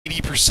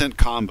90%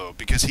 combo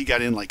because he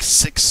got in like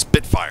 6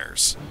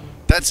 Spitfires.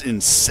 That's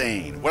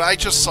insane. What I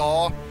just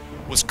saw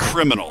was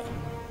criminal.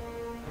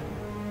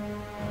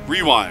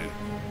 Rewind.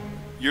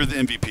 You're the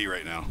MVP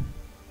right now.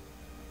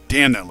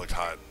 Damn, that looked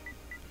hot.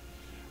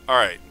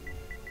 Alright.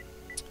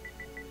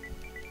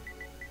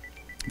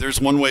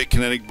 There's one way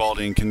Kinetic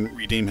Balding can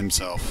redeem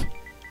himself.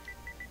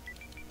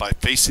 By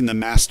facing the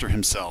master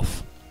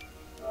himself.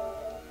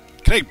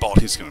 Kinetic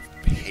Balding's gonna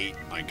hate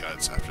my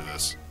guts after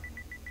this.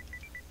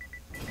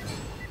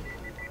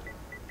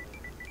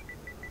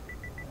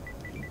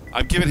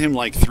 I've given him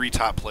like 3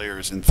 top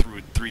players and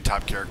 3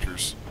 top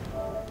characters.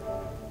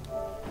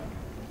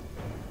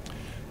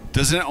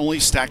 Doesn't it only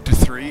stack to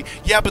 3?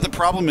 Yeah, but the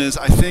problem is,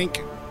 I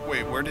think...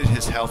 Wait, where did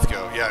his health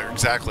go? Yeah,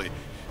 exactly.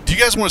 Do you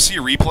guys want to see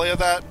a replay of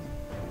that?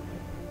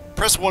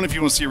 Press 1 if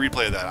you want to see a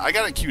replay of that. I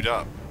got it queued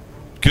up.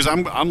 Because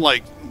I'm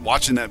like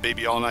watching that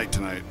baby all night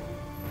tonight.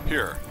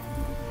 Here.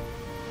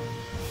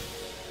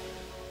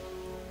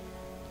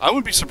 I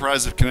wouldn't be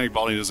surprised if Kinetic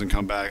Balding doesn't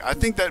come back. I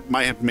think that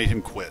might have made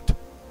him quit.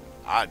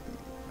 I'd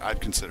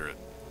consider it.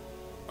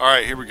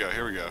 Alright, here we go,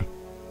 here we go.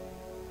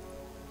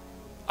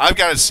 I've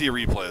got to see a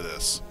replay of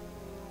this.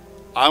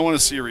 I want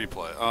to see a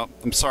replay.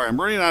 I'm sorry, I'm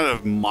running out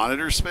of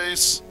monitor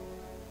space.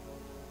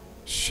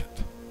 Shit.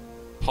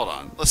 Hold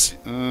on, let's see.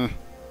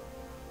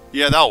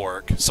 Yeah, that'll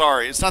work.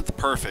 Sorry, it's not the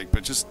perfect,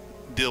 but just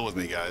deal with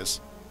me,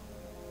 guys.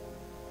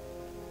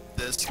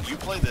 You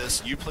play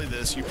this, you play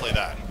this, you play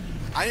that.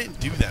 I didn't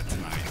do that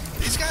tonight.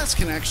 These guys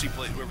can actually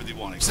play whoever they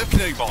want, except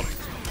Kinetic Balding.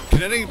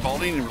 Kinetic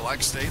Balding in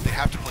Relaxed State, they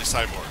have to play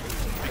Cyborg.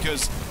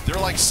 Because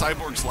they're like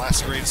Cyborg's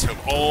last greatest hope.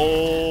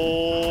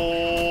 Oh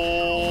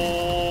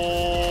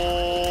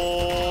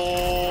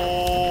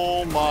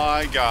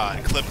my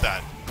god. Clip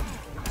that.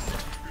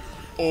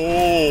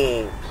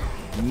 Oh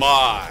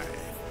my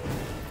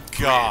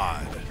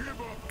god.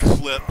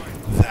 Clip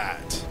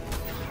that.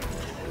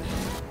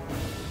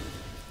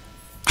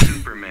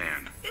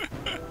 Superman.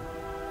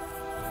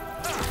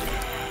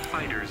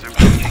 Fighters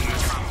approaching the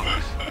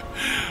combos.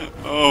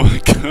 Oh my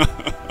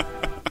god.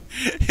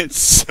 It's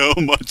so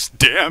much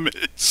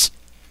damage.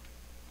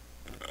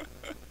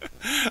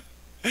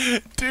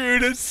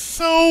 Dude, it's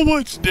so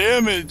much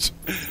damage.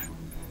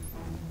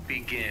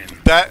 Begin.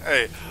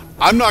 Hey,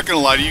 I'm not gonna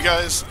lie to you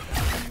guys.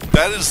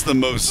 That is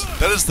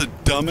the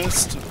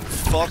dumbest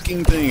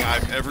fucking thing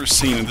I've ever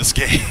seen in this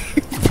game.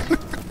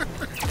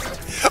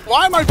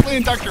 Why am I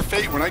playing Dr.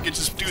 Fate when I could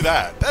just do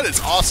that? That is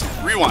awesome.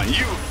 Rewind.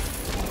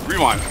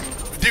 Rewind.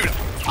 Dude,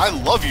 I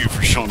love you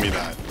for showing me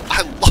that.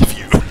 I love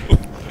you.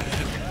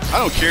 I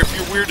don't care if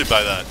you're weirded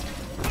by that.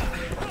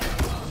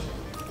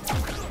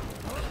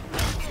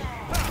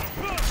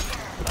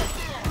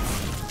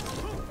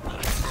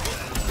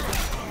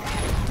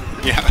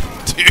 Yeah,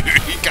 dude,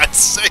 he got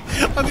 6.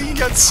 I think he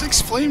got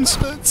 6 flame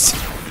spits.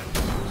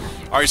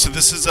 Alright, so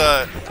this is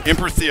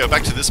Empr Theo.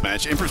 Back to this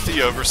match. Empr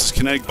Theo versus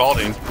Kinetic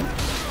Balding.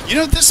 You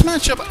know, this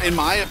matchup, in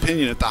my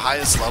opinion, at the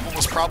highest level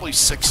was probably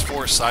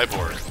 6-4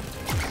 Cyborg.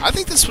 I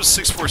think this was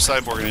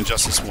 6-4 Cyborg in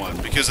Injustice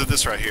 1 because of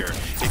this right here.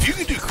 If you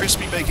could do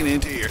crispy bacon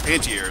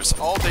anti-airs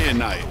all day and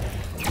night,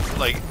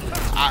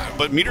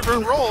 but meter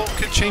burn roll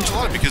could change a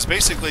lot because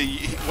basically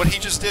what he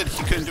just did,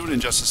 he couldn't do it in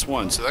Injustice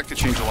 1, so that could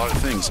change a lot of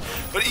things.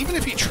 But even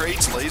if he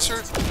trades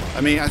laser,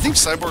 I mean, I think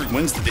Cyborg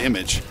wins the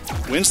damage,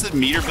 wins the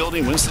meter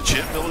building, wins the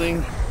chip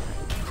building.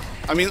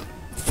 I mean,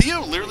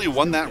 Theo literally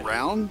won that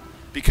round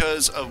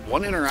because of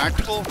one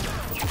interactable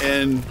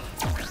and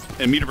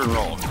meter burn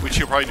roll, which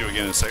he'll probably do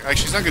again in a sec.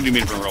 Actually, he's not going to do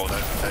meter burn roll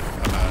with that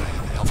amount of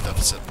health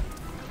deficit.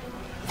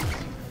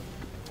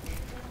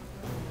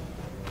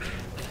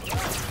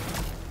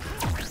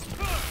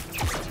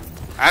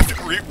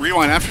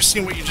 Rewind. After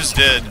seeing what you just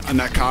did on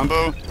that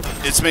combo,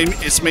 it's made me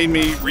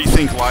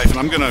rethink life, and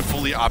I'm going to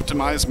fully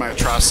optimize my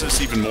Atrocitus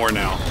even more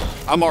now.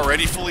 I'm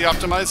already fully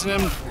optimizing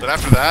him, but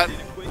after that,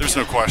 there's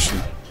no question.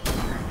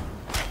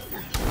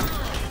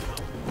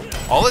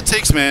 All it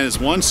takes, man, is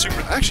one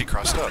super... I actually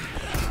crossed up.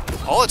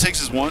 All it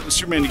takes is one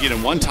Superman to get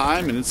in one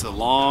time, and it's a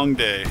long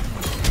day.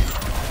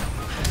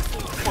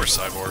 Poor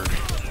Cyborg.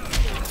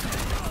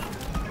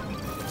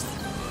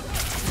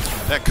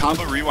 That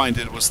combo Rewind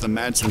did was the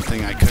Madsen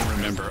thing I couldn't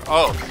remember.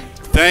 Oh,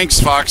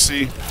 thanks,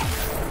 Foxy.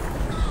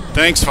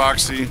 Thanks,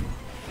 Foxy.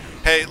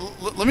 Hey,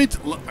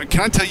 can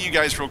I tell you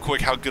guys real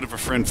quick how good of a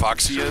friend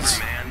Foxy is?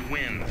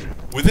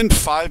 Within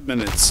 5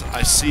 minutes,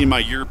 I see my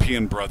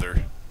European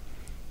brother.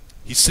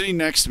 He's sitting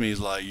next to me. He's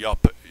like,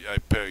 "Yup, I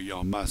pay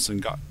your mass and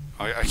got."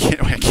 I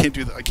can't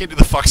do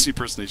the Foxy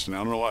impersonation. I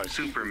don't know why.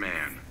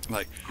 Superman.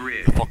 Like,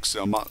 Grid. Foxy,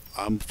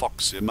 I'm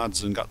Foxy.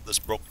 Madsen got this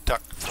broke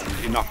tack.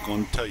 He's not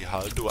going to tell you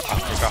how to do it. I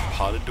forgot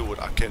how to do it.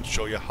 I can't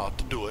show you how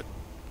to do it.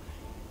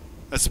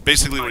 That's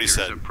basically what he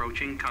said,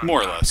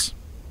 more or less.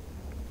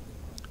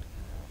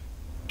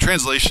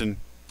 Translation: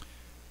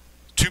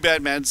 too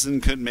bad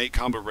Madsen couldn't make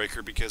Combo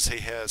Breaker because he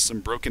has some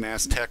broken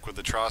ass tech with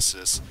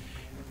Atrocitus.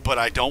 But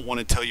I don't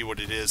want to tell you what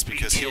it is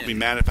because he'll be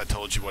mad if I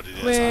told you what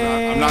it is.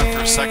 I'm not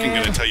for a second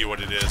going to tell you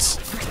what it is.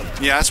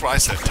 Yeah, that's what I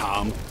said,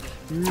 Tom.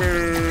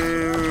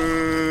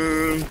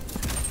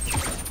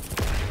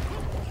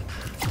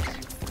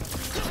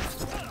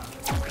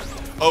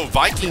 Oh,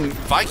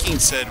 Viking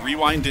said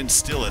Rewind didn't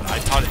steal it. I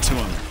taught it to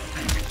him.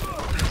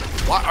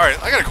 Why? All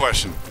right, I got a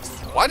question.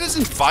 Why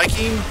doesn't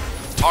Viking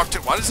talk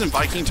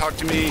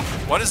to me?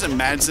 Why doesn't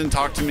Madsen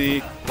talk to me?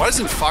 Why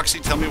doesn't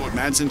Foxy tell me what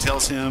Madsen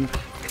tells him?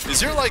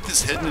 Is there like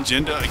this hidden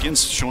agenda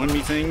against showing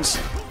me things?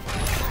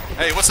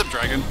 Hey, what's up,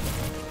 Dragon?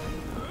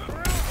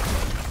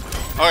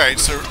 All right,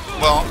 so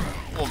well,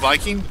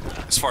 Viking,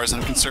 as far as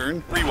I'm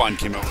concerned, Rewind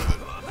came up with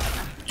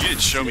it. You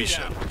didn't show me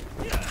shit.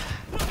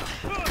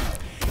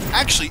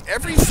 Actually,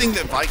 everything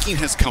that Viking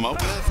has come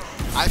up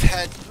with, I've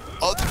had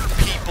other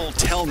people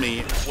tell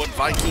me what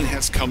Viking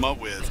has come up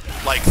with,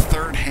 like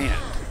third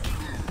hand.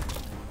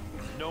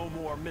 No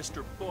more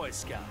Mr. Boy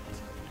Scout.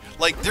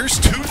 Like, there's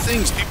two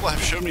things people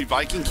have shown me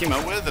Viking came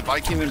up with that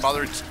Viking didn't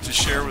bother to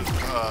share with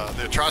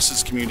the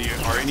Atrocitus community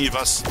or any of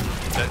us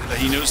that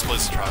he knows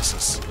plays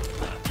Atrocitus.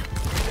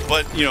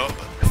 But, you know,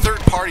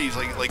 third parties,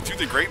 like through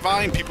the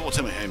grapevine, people will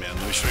tell me, hey man,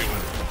 let me show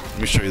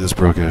you this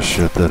broke ass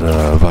shit that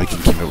Viking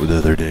came up with the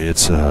other day.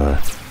 It's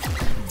yeah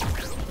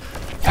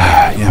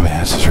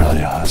man,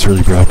 it's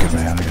really broken,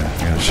 man. I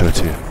gotta show it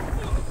to you.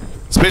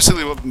 It's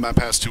basically what my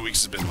past 2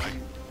 weeks has been like.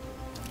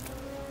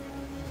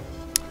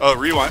 Oh,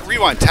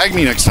 rewind, tag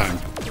me next time.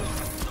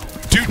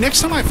 Dude,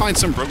 next time I find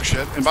some broke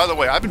shit, and by the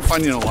way, I've been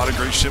finding a lot of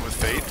great shit with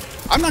Fate,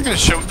 I'm not gonna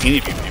show any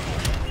of you people.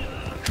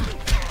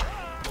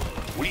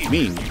 What do you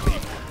mean, you people?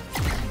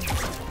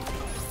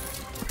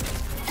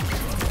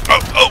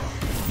 Oh!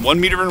 1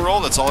 meter and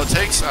roll, that's all it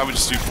takes. I would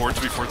just do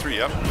 4-3, 4-3,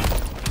 yep.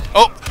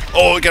 Oh,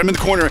 I got him in the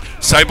corner.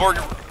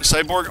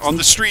 Cyborg on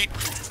the street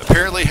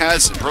apparently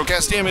has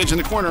broke-ass damage in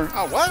the corner.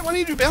 Oh, what? Why do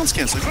you do bounce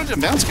canceling? If I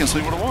did bounce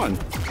canceling, we would have won.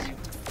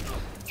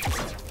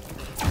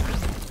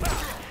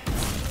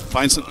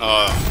 Find some...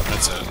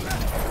 that's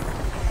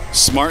it.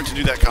 Smart to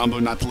do that combo,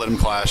 not to let him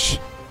clash.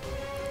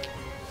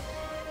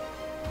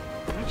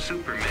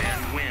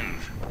 Superman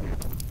wins.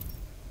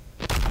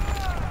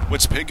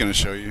 What's Pig gonna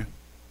show you?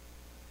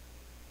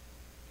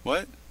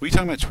 What? What are you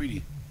talking about,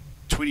 Tweety?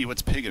 Tweety,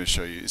 what's Pig gonna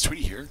show you? Is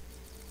Tweety here?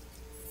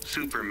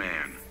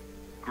 Superman.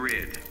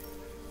 Grid.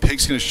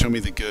 Pig's gonna show me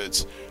the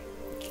goods.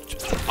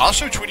 I'll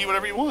show Tweety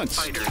whatever he wants.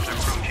 Fighters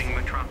approaching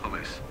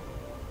Metropolis.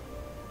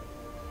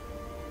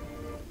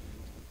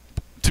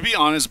 To be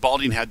honest,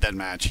 Balding had that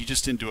match. He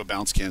just didn't do a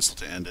bounce cancel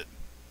to end it.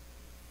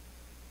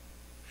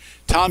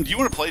 Tom, do you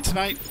want to play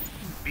tonight?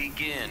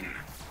 Begin.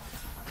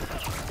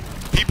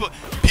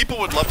 People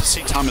would love to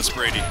see Thomas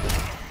Brady.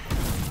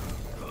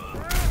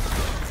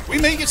 We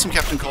may get some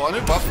Captain Cole. I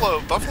know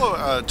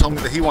Buffalo told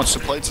me that he wants to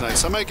play tonight,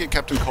 so I might get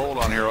Captain Cole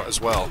on here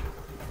as well.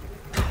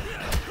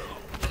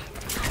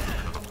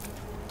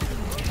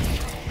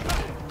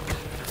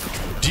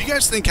 Do you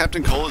guys think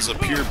Captain Cole is a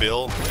pure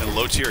bill and a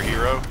low-tier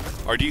hero?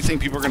 Or do you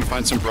think people are going to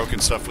find some broken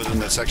stuff with him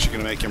that's actually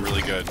going to make him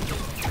really good?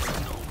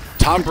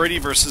 Tom Brady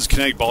versus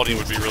Kinetic Balding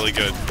would be really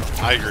good.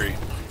 I agree.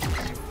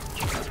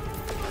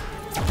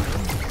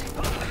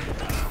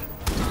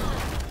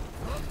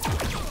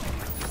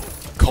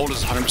 Cold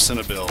is 100%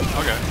 a bill.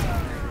 Okay.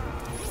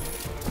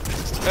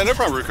 Yeah, no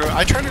problem, Ruko.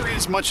 I try to read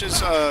as much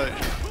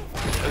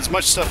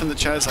stuff in the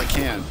chat as I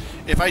can.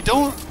 If I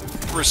don't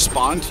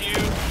respond to you,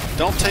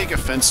 don't take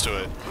offense to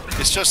it.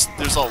 It's just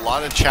there's a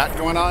lot of chat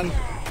going on,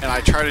 and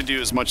I try to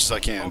do as much as I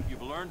can. Hope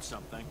you've learned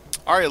something.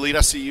 All right, Elite,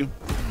 I see you.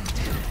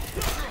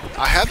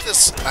 I have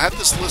this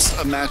list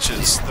of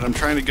matches that I'm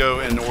trying to go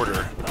in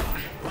order.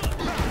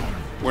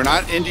 We're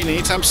not ending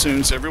anytime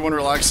soon, so everyone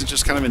relax and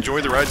just kind of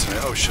enjoy the ride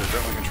tonight. Oh shit, I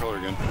got my controller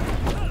again.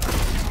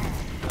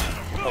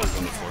 Oh, it's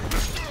on the floor.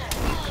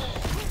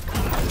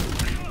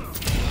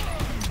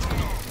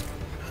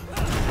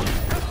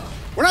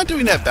 We're not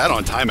doing that bad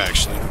on time,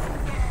 actually.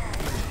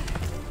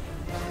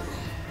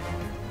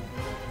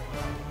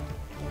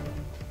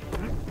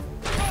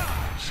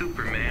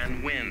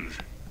 Superman wins.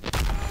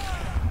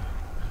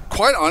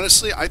 Quite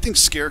honestly, I think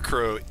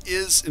Scarecrow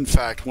is, in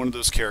fact, one of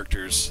those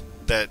characters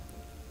that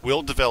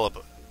will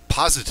develop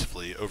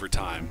positively over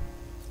time.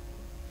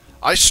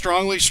 I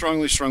strongly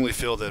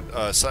feel that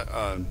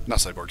not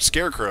Cyborg,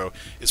 Scarecrow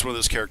is one of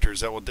those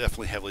characters that will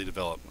definitely heavily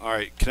develop. All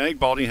right, Kinetic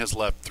Balding has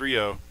left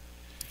 3-0.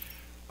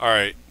 All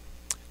right,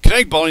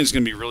 Kinetic Balding is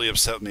going to be really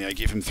upset with me. I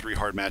gave him 3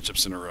 hard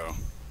matchups in a row.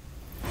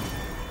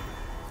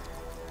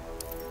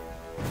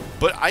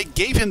 But I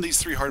gave him these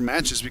 3 hard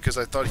matches because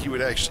I thought he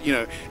would actually, you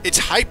know, it's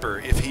hyper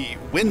if he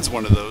wins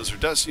one of those or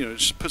does, you know,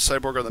 just put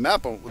Cyborg on the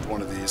map with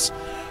one of these.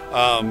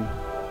 All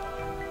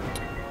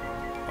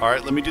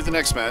right, let me do the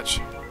next match.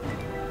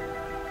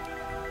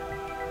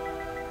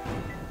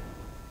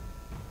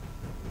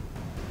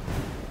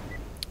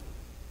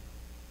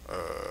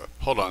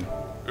 Hold on.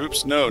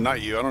 Oops, no,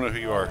 not you. I don't know who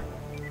you are.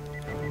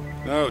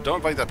 No, don't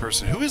invite that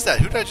person. Who is that?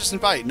 Who did I just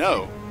invite?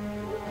 No.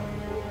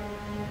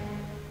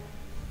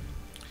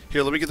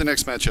 Here, let me get the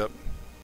next match up.